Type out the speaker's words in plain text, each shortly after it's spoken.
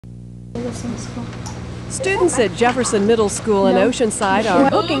Jefferson School. Students at Jefferson Middle School in Oceanside are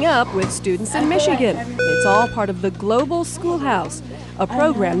hooking up with students in Michigan. It's all part of the Global Schoolhouse, a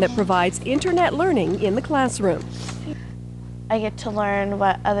program that provides internet learning in the classroom. I get to learn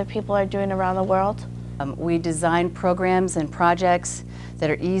what other people are doing around the world. We design programs and projects that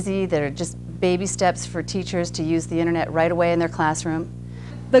are easy, that are just baby steps for teachers to use the internet right away in their classroom.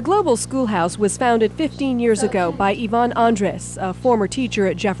 The Global Schoolhouse was founded 15 years ago by Yvonne Andres, a former teacher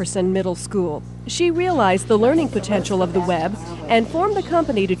at Jefferson Middle School. She realized the learning potential of the web and formed the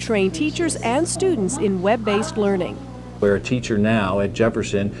company to train teachers and students in web-based learning. Where a teacher now at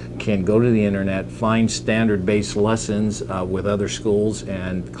Jefferson can go to the internet, find standard-based lessons with other schools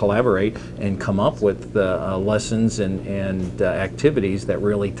and collaborate and come up with lessons and activities that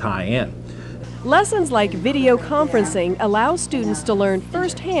really tie in. Lessons like video conferencing allow students to learn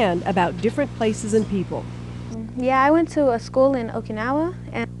firsthand about different places and people. Yeah, I went to a school in Okinawa,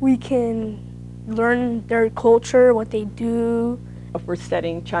 and we can learn their culture, what they do. If we're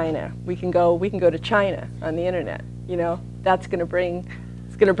studying China, we can go to China on the internet. You know, that's going to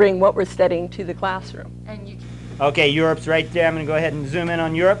bring what we're studying to the classroom. Okay, Europe's right there. I'm going to go ahead and zoom in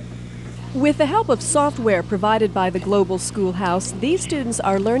on Europe. With the help of software provided by the Global Schoolhouse, these students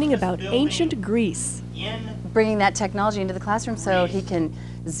are learning about ancient Greece. Bringing that technology into the classroom so he can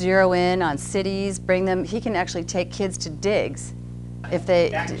zero in on cities, he can actually take kids to digs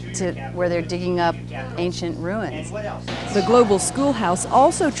where they're digging up ancient ruins. The Global Schoolhouse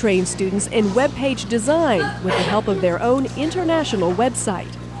also trains students in web page design with the help of their own international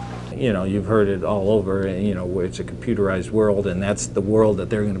website. You know, you've heard it all over, you know, it's a computerized world, and that's the world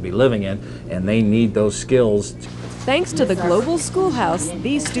that they're going to be living in, and they need those skills. Thanks to the Global Schoolhouse,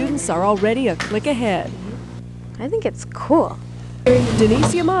 these students are already a click ahead. I think it's cool.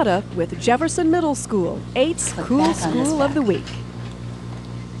 Denise Yamada with Jefferson Middle School, 8's Cool School of the Week.